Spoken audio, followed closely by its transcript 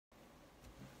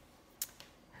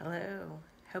Hello.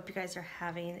 Hope you guys are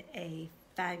having a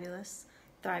fabulous,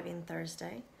 thriving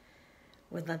Thursday.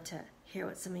 Would love to hear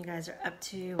what some of you guys are up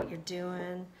to, what you're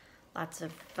doing. Lots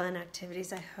of fun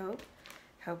activities, I hope.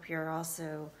 Hope you're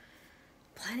also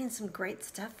planning some great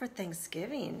stuff for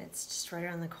Thanksgiving. It's just right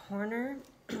around the corner.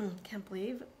 Can't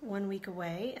believe 1 week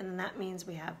away. And that means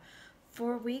we have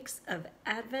 4 weeks of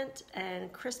Advent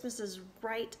and Christmas is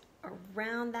right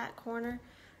around that corner.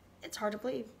 It's hard to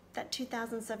believe that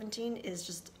 2017 is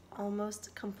just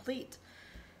almost complete.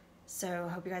 So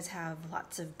I hope you guys have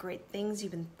lots of great things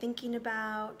you've been thinking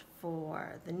about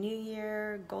for the new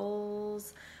year,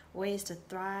 goals, ways to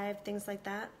thrive, things like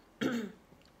that.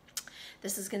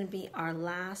 This is going to be our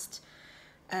last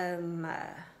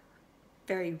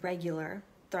very regular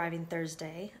Thriving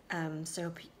Thursday. So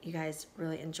hope you guys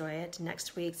really enjoy it.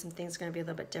 Next week, some things are going to be a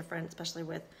little bit different, especially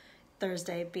with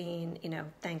Thursday being,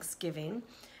 Thanksgiving.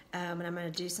 And I'm going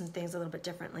to do some things a little bit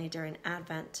differently during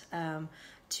Advent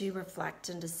to reflect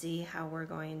and to see how we're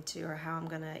going to, or how I'm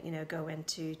going to, go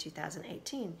into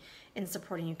 2018 in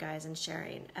supporting you guys and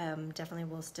sharing. Definitely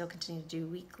will still continue to do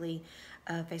weekly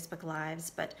Facebook Lives,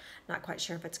 but not quite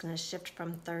sure if it's going to shift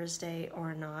from Thursday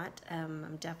or not.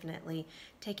 I'm definitely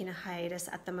taking a hiatus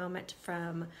at the moment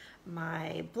from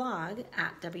my blog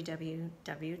at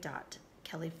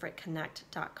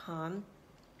www.kellyfrickconnect.com.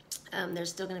 There's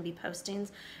still going to be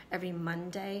postings every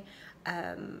Monday,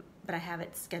 but I have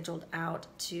it scheduled out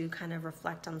to kind of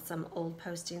reflect on some old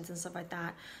postings and stuff like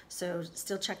that. So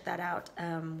still check that out.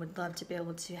 Would love to be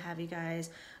able to have you guys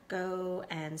go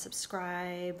and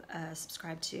subscribe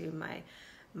to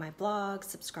my blog,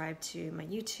 subscribe to my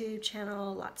YouTube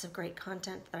channel. Lots of great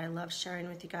content that I love sharing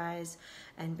with you guys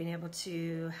and being able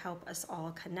to help us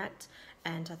all connect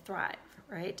and to thrive,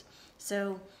 right?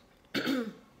 So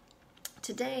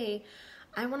today,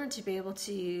 I wanted to be able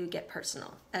to get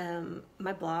personal.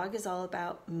 My blog is all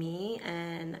about me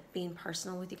and being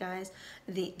personal with you guys.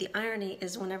 The irony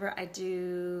is whenever I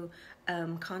do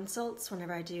consults,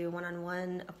 whenever I do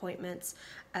one-on-one appointments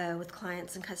with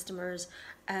clients and customers,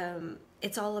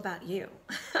 it's all about you.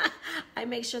 I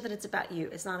make sure that it's about you.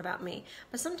 It's not about me.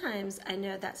 But sometimes I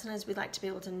know that sometimes we'd like to be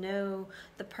able to know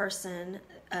the person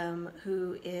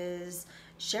who is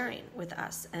sharing with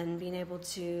us and being able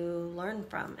to learn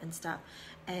from and stuff.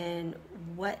 And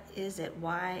what is it?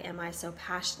 Why am I so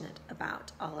passionate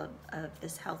about all of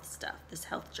this health stuff, this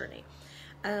health journey?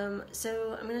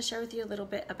 So I'm going to share with you a little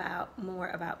bit more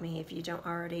about me. If you don't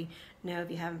already know,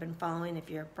 if you haven't been following, if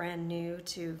you're brand new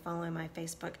to following my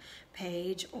Facebook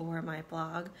page or my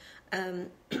blog, a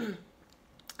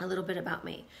little bit about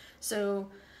me. So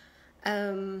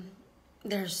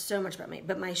there's so much about me,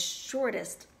 but my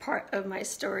shortest part of my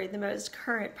story, the most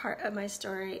current part of my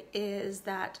story, is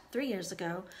that 3 years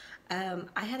ago,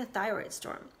 I had a thyroid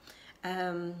storm,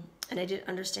 and I didn't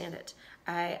understand it.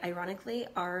 I ironically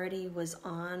already was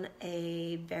on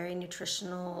a very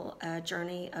nutritional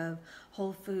journey of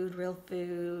whole food, real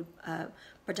food,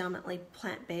 predominantly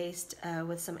plant-based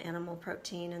with some animal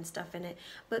protein and stuff in it,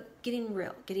 but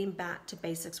getting back to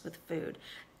basics with food.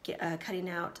 Cutting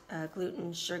out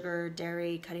gluten, sugar,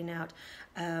 dairy, cutting out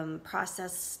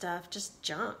processed stuff, just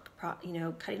junk,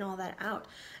 cutting all that out.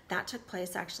 That took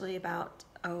place actually about,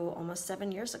 almost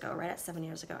 7 years ago, right at 7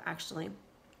 years ago, actually.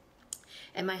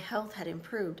 And my health had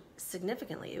improved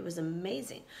significantly. It was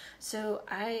amazing. So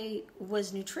I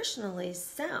was nutritionally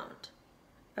sound,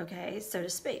 okay, so to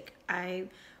speak. I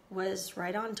was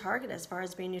right on target as far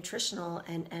as being nutritional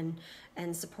and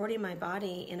supporting my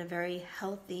body in a very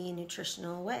healthy,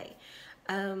 nutritional way.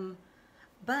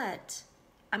 But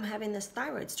I'm having this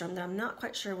thyroid storm that I'm not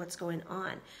quite sure what's going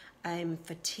on. I'm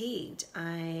fatigued.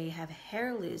 I have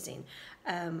hair losing.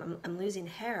 I'm losing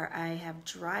hair. I have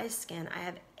dry skin. I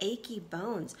have achy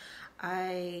bones.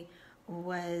 I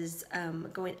was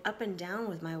going up and down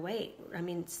with my weight. I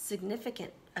mean,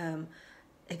 significant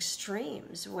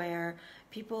extremes where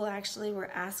people actually were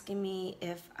asking me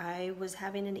if I was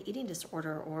having an eating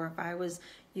disorder or if I was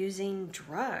using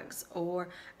drugs or,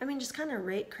 just kind of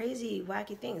crazy,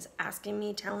 wacky things, asking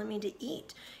me, telling me to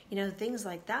eat, things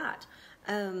like that.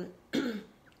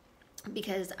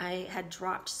 Because I had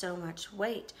dropped so much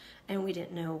weight and we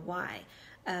didn't know why.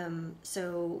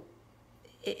 So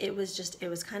it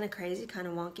was kind of crazy, kind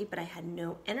of wonky, but I had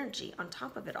no energy on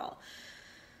top of it all.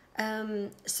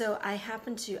 So I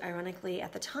happened to, ironically,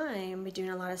 at the time, be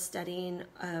doing a lot of studying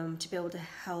to be able to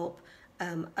help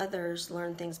others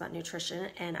learn things about nutrition,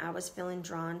 and I was feeling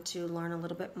drawn to learn a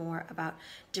little bit more about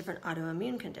different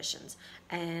autoimmune conditions.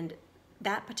 And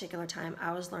that particular time,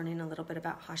 I was learning a little bit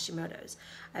about Hashimoto's.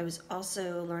 I was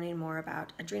also learning more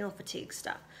about adrenal fatigue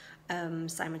stuff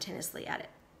simultaneously at it.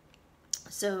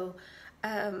 So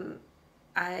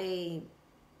I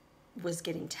was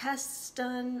getting tests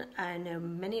done. I know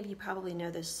many of you probably know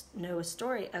a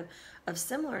story of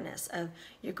similarness of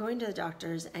you're going to the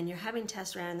doctors and you're having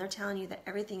tests ran and they're telling you that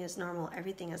everything is normal,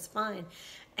 everything is fine,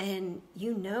 and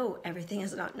you know everything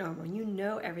is not normal. You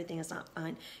know everything is not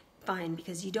fine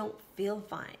because you don't feel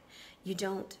fine. You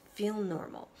don't feel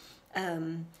normal.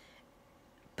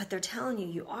 But they're telling you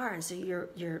you are, and so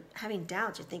you're having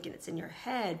doubts. You're thinking it's in your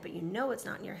head, but you know it's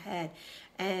not in your head,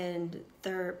 and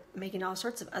they're making all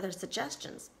sorts of other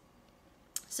suggestions.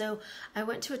 So I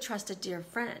went to a trusted dear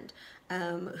friend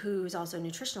who's also a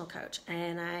nutritional coach,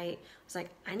 and I was like,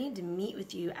 I need to meet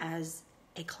with you as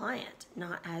a client,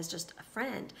 not as just a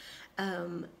friend.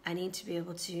 I need to be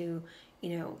able to,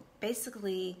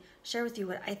 basically share with you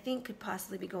what I think could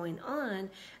possibly be going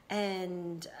on,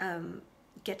 and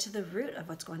get to the root of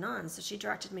what's going on. So she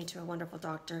directed me to a wonderful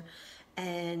doctor,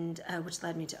 and which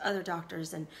led me to other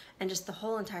doctors, and just the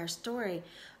whole entire story.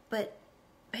 But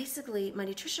basically, my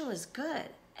nutrition was good,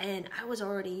 and I was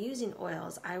already using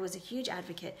oils. I was a huge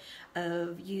advocate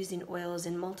of using oils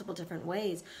in multiple different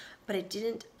ways, but I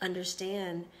didn't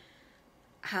understand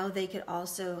how they could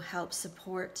also help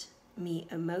support me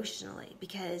emotionally,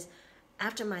 because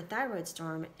after my thyroid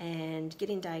storm and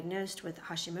getting diagnosed with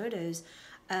Hashimoto's,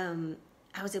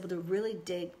 I was able to really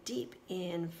dig deep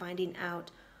in finding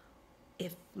out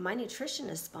if my nutrition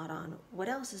is spot on, what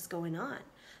else is going on.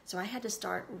 So I had to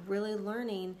start really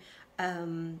learning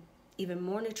even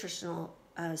more nutritional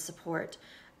support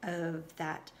of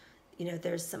that.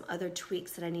 There's some other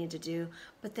tweaks that I needed to do,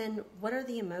 but then what are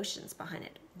the emotions behind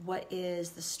it? What is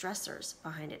the stressors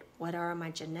behind it? What are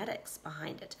my genetics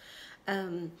behind it?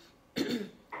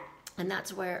 And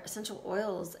that's where essential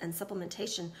oils and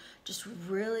supplementation just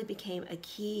really became a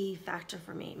key factor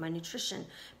for me. My nutrition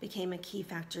became a key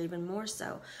factor even more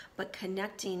so. But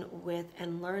connecting with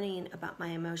and learning about my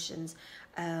emotions,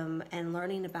 and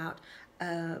learning about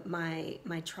my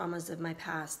traumas of my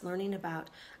past, learning about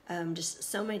just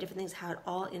so many different things, how it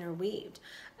all interweaved.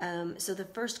 So the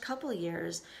first couple of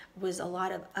years was a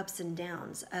lot of ups and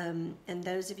downs. And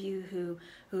those of you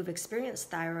who've experienced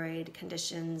thyroid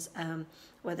conditions,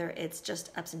 whether it's just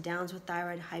ups and downs with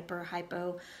thyroid,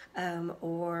 hypo,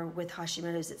 or with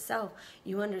Hashimoto's itself,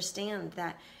 you understand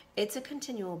that it's a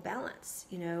continual balance.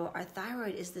 Our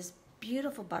thyroid is this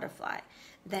beautiful butterfly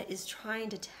that is trying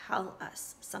to tell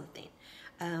us something,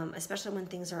 especially when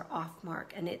things are off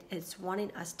mark, and it's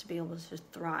wanting us to be able to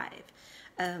thrive.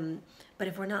 But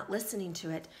if we're not listening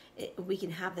to it, we can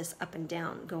have this up and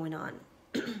down going on.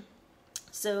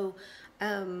 So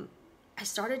I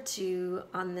started to,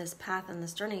 on this path, on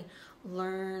this journey,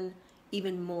 learn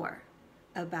even more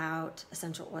about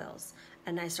essential oils.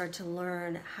 And I started to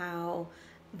learn how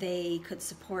they could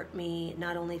support me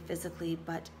not only physically,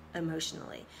 but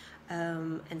emotionally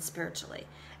and spiritually.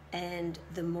 And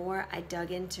the more I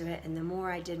dug into it, and the more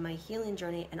I did my healing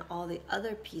journey and all the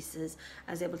other pieces,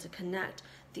 I was able to connect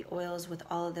the oils with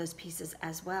all of those pieces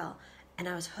as well. And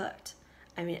I was hooked.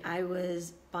 I mean, I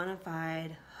was bona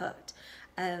fide hooked.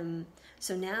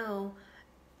 So now,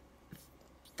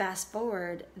 fast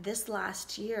forward, this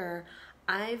last year,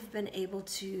 I've been able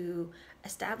to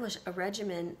establish a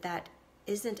regimen that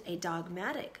isn't a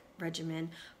dogmatic regimen,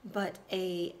 but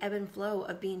a ebb and flow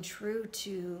of being true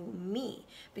to me.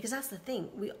 Because that's the thing,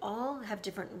 we all have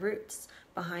different roots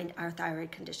behind our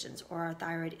thyroid conditions, or our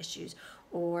thyroid issues,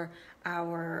 or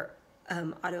our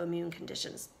autoimmune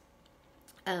conditions.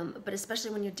 But especially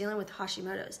when you're dealing with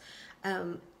Hashimoto's.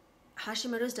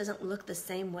 Hashimoto's doesn't look the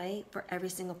same way for every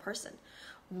single person.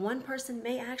 One person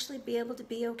may actually be able to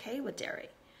be okay with dairy.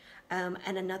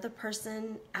 And another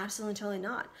person, absolutely totally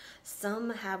not. Some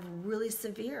have really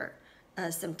severe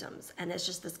symptoms, and it's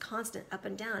just this constant up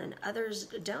and down, and others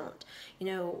don't.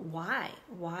 Why?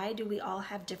 Why do we all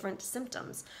have different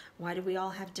symptoms? Why do we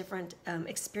all have different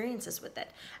experiences with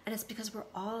it? And it's because we're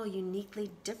all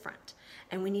uniquely different,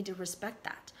 and we need to respect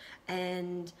that.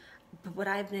 And what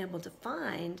I've been able to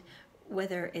find,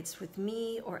 whether it's with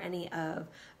me or any of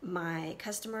my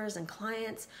customers and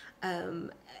clients,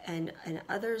 and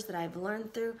others that I've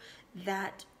learned through,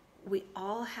 that we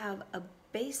all have a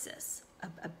basis,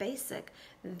 a basic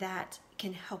that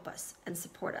can help us and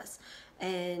support us,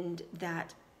 and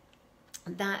that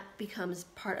becomes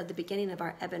part of the beginning of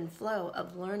our ebb and flow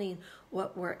of learning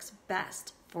what works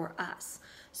best for us.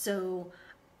 So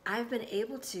I've been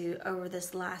able to, over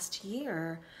this last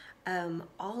year,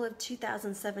 all of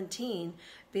 2017,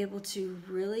 be able to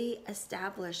really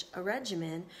establish a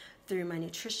regimen through my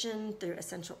nutrition, through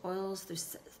essential oils,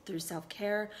 through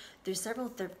self-care, through several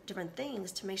different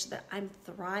things to make sure that I'm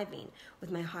thriving with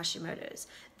my Hashimoto's,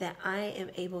 that I am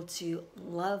able to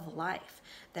love life,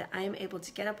 that I am able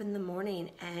to get up in the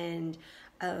morning and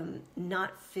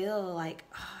not feel like,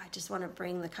 oh, I just want to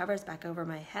bring the covers back over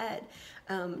my head.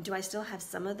 Do I still have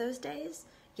some of those days?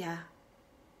 Yeah,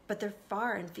 but they're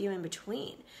far and few in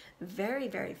between. Very,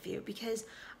 very few, because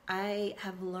I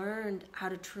have learned how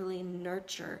to truly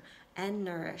nurture and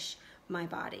nourish my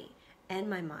body and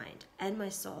my mind and my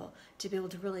soul to be able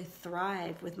to really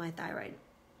thrive with my thyroid,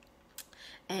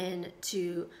 and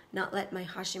to not let my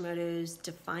Hashimoto's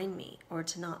define me or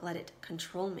to not let it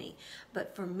control me,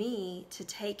 but for me to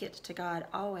take it to God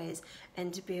always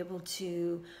and to be able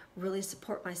to really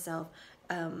support myself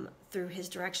through His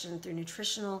direction, through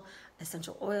nutritional,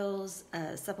 essential oils,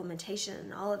 supplementation,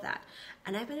 and all of that.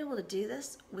 And I've been able to do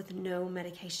this with no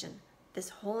medication. This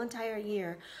whole entire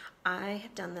year, I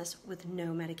have done this with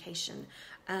no medication.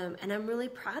 And I'm really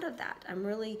proud of that.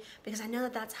 Because I know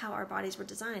that that's how our bodies were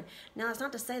designed. Now, it's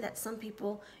not to say that some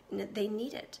people, they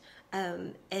need it.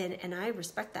 And I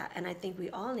respect that. And I think we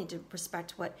all need to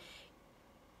respect what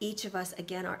each of us,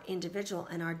 again, are individual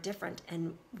and are different,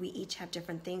 and we each have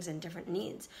different things and different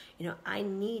needs. I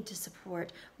need to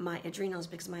support my adrenals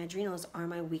because my adrenals are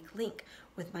my weak link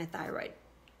with my thyroid.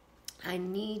 I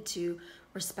need to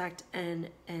respect and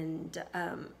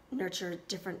nurture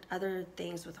different other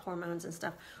things with hormones and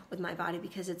stuff with my body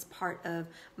because it's part of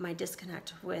my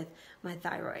disconnect with my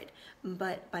thyroid.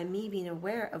 But by me being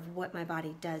aware of what my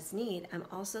body does need, I'm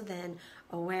also then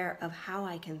aware of how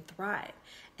I can thrive.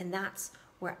 And that's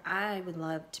where I would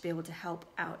love to be able to help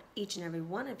out each and every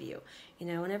one of you.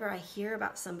 Whenever I hear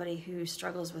about somebody who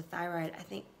struggles with thyroid, I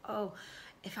think, oh,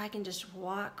 if I can just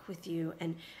walk with you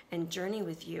and journey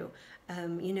with you.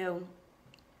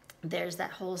 There's that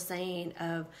whole saying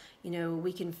of,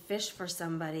 we can fish for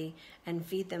somebody and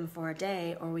feed them for a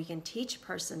day, or we can teach a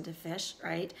person to fish,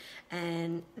 right?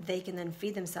 And they can then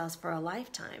feed themselves for a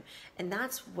lifetime. And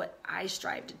that's what I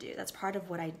strive to do. That's part of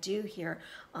what I do here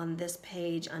on this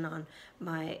page and on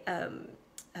my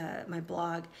my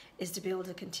blog, is to be able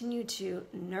to continue to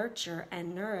nurture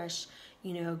and nourish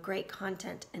great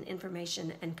content and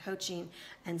information and coaching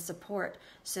and support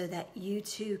so that you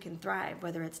too can thrive,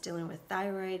 whether it's dealing with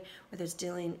thyroid, whether it's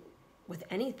dealing with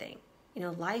anything,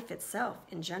 life itself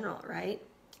in general, right?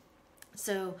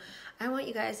 So I want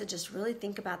you guys to just really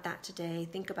think about that today.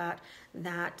 Think about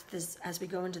that as we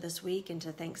go into this week,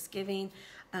 into Thanksgiving,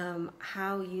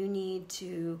 how you need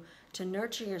to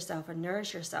nurture yourself and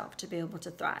nourish yourself to be able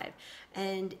to thrive.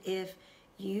 And if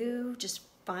you just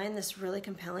find this really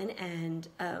compelling and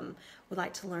would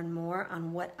like to learn more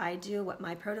on what I do, what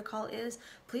my protocol is,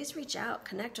 please reach out,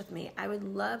 connect with me. I would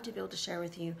love to be able to share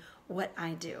with you what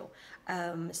I do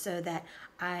so that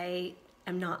I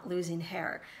am not losing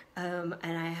hair and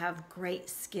I have great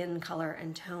skin color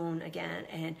and tone again,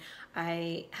 and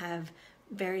I have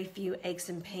very few aches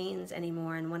and pains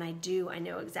anymore, and when I do, I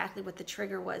know exactly what the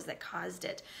trigger was that caused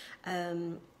it,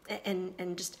 and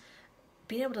just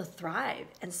being able to thrive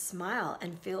and smile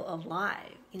and feel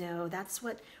alive. That's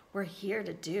what we're here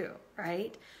to do,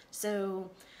 right? So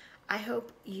I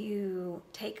hope you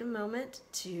take a moment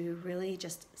to really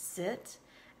just sit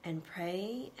and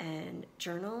pray and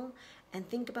journal and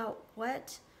think about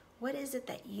what is it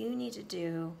that you need to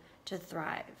do to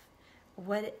thrive.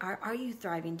 What are you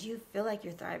thriving? Do you feel like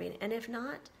you're thriving? And if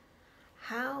not,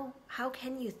 how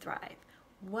can you thrive?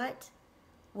 What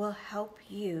will help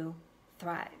you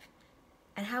thrive?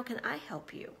 And how can I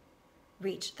help you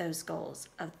reach those goals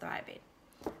of thriving?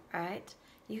 All right.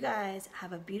 You guys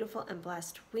have a beautiful and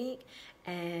blessed week.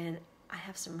 And I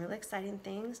have some really exciting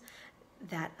things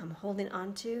that I'm holding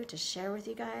on to share with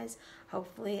you guys.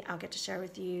 Hopefully I'll get to share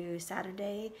with you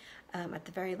Saturday, at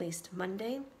the very least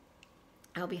Monday.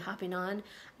 I'll be hopping on. I'm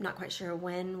not quite sure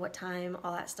when, what time,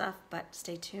 all that stuff, but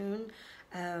stay tuned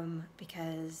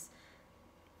because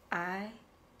I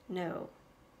know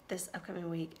this upcoming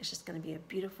week is just going to be a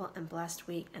beautiful and blessed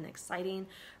week and exciting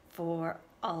for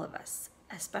all of us,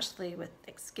 especially with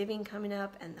Thanksgiving coming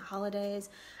up and the holidays.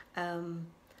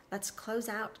 Let's close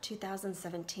out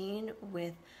 2017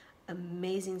 with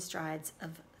amazing strides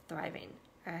of thriving.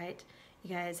 All right. You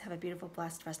guys have a beautiful,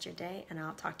 blessed rest of your day, and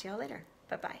I'll talk to y'all later.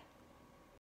 Bye-bye.